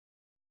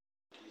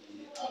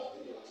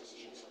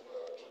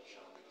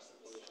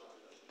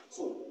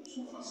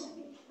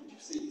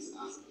see this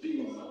as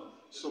being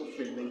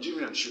something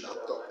Nigerians should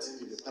adopt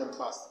in the time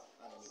past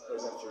and in the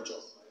present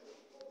future?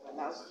 And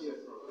that's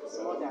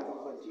more than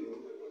overdue.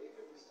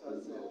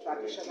 Because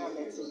traditional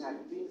medicine has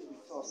been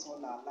with us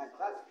all our life.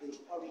 That's the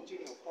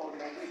origin of all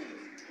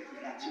medicine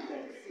that you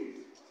can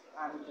see.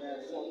 And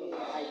for me,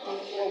 I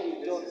think what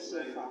we've done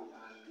so far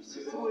is to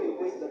throw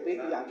away the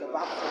baby and the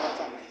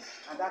bathwater.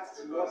 And that's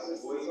what this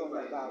is all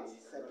about,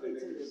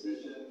 separating the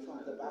baby from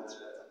the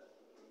bathwater.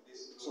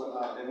 So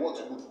what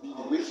would be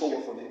the way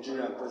forward for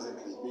Nigeria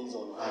presently based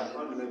on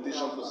our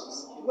implementation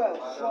process? Well,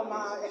 from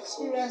our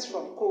experience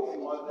from COVID,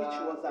 which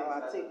was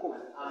our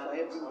takeover for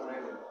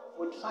everyone,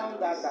 we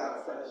found out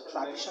that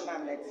traditional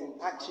medicine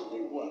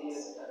actually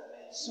works.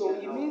 So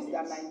it means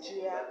that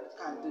Nigeria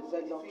can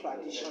develop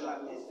traditional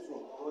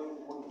medicine.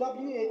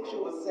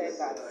 WHO said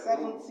that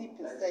 70%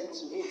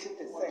 to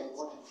 80%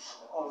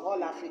 of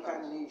all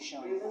African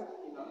nations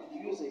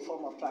use a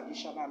form of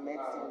traditional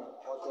medicine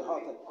or the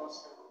other.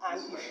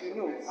 And if you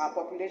know, our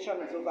population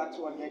is over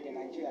 200 in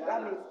Nigeria.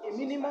 That means a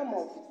minimum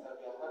of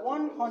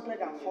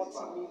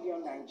 140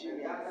 million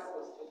Nigerians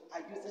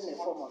are using a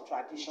form of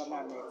traditional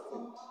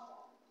medicine.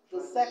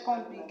 The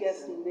second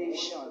biggest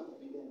nation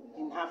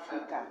in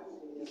Africa,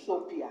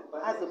 Ethiopia,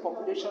 has a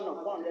population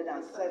of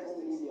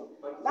 107 million.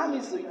 That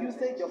means the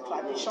usage of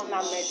traditional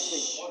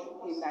medicine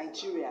in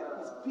Nigeria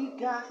is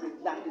bigger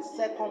than the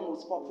second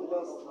most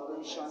populous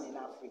nation in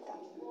Africa.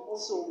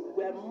 So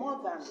we're more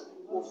than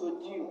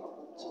overdue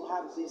to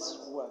have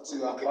this work. So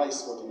your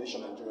advice for the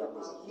nation Nigeria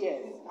presently?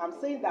 Yes, I'm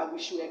saying that we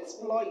should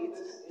exploit it.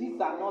 This is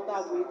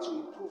another way to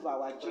improve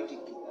our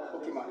GDP.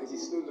 Okay, ma, it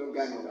is no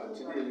longer that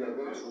today you are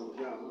going to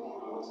be among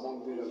those who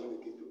are going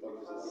to give people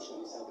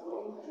presentation inside the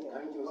hall.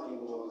 Can you just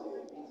give us a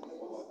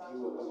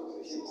view of what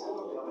you say inside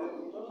the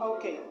hall?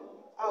 Okay,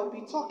 I'll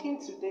be talking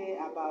today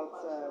about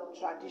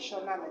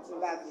traditional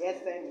medicine, that's the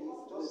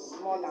SMEs, the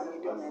small and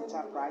medium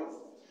enterprise,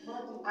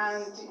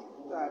 and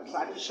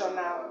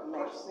traditional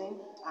medicine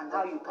and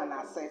how you can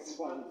access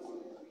funds.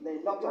 There are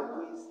a lot of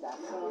ways that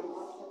funds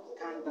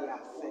can be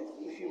accessed.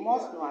 If you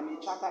must know, I'm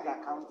a chartered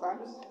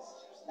accountant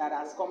that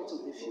has come to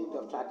the field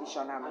of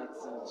traditional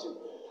medicine too.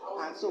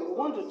 And so we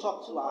want to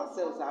talk to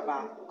ourselves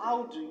about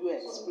how do you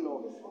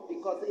explore,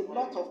 because a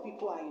lot of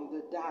people are in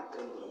the dark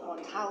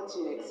on how to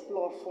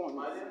explore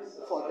funds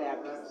for their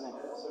business.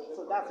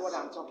 So that's what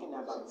I'm talking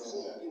about.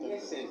 In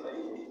this sense,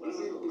 is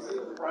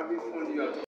it private fund you are talking